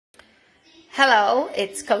Hello,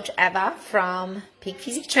 it's Coach Eva from Peak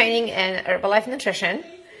Physique Training and Herbalife Nutrition.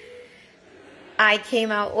 I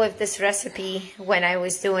came out with this recipe when I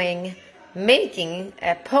was making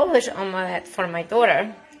a Polish omelet for my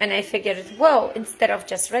daughter, and I figured, well, instead of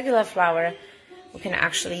just regular flour, we can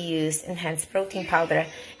actually use enhanced protein powder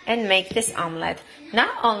and make this omelet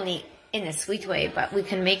not only in a sweet way, but we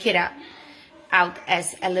can make it out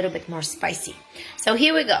as a little bit more spicy. So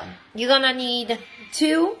here we go. You're gonna need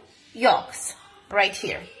 2 yolks right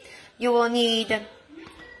here. You will need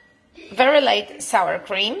very light sour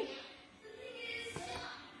cream,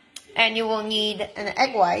 and you will need an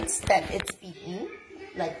egg whites that it's beaten,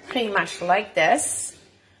 like pretty much like this.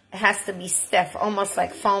 It has to be stiff, almost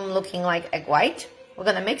like foam, looking like egg white. We're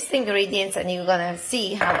gonna mix the ingredients and you're gonna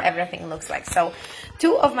see how everything looks like. So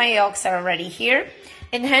 2 of my yolks are already here.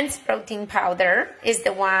 Enhanced protein powder is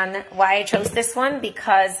the one. Why I chose this one?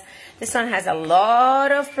 Because this one has a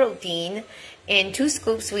lot of protein. In 2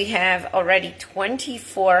 scoops, we have already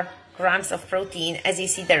 24 grams of protein. As you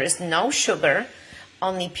see, there is no sugar,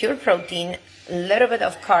 only pure protein, a little bit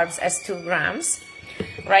of carbs as 2 grams.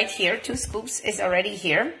 Right here, 2 scoops is already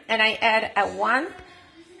here. And I add a 1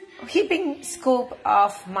 heaping scoop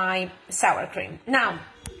of my sour cream. Now,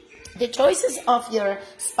 the choices of your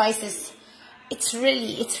spices, it's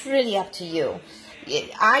really up to you.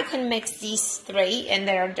 I can mix these 3 and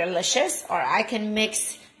they are delicious, or I can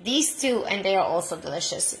mix these 2 and they are also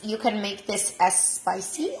delicious. You can make this as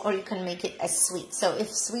spicy or you can make it as sweet. So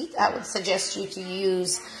if sweet, I would suggest you to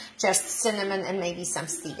use just cinnamon and maybe some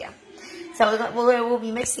stevia. So we will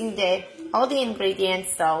be mixing all the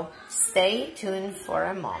ingredients, so stay tuned for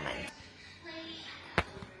a moment.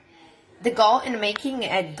 The goal in making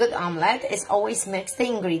a good omelet is always mix the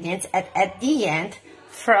ingredients, at the end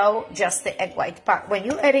throw just the egg white. But when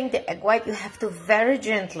you're adding the egg white, you have to very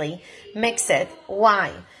gently mix it.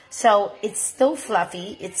 Why? So it's still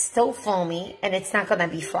fluffy, it's still foamy, and it's not gonna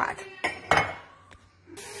be flat.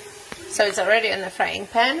 So it's already in the frying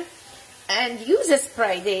pan. And use a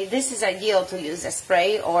spray. This is ideal to use a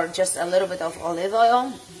spray or just a little bit of olive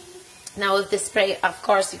oil. Now with the spray, of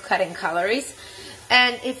course, you're cutting calories.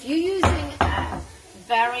 And if you're using a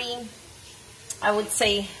very, I would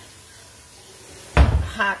say,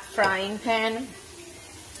 hot frying pan,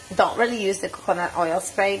 don't really use the coconut oil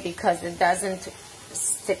spray because it doesn't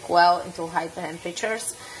stick well into high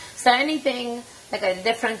temperatures. So anything like a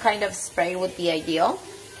different kind of spray would be ideal.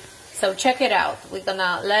 So check it out. We're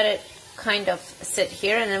gonna let it kind of sit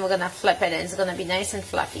here and then we're gonna flip it and it's gonna be nice and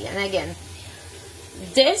fluffy. And again,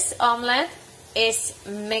 this omelet is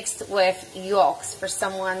mixed with yolks for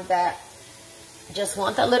someone that just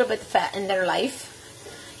want a little bit fat in their life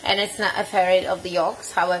and it's not afraid of the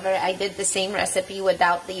yolks. However, I did the same recipe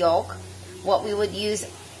without the yolk. What we would use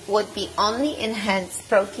would be only enhanced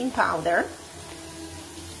protein powder,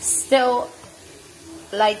 still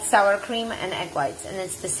light sour cream and egg whites, and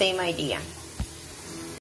it's the same idea.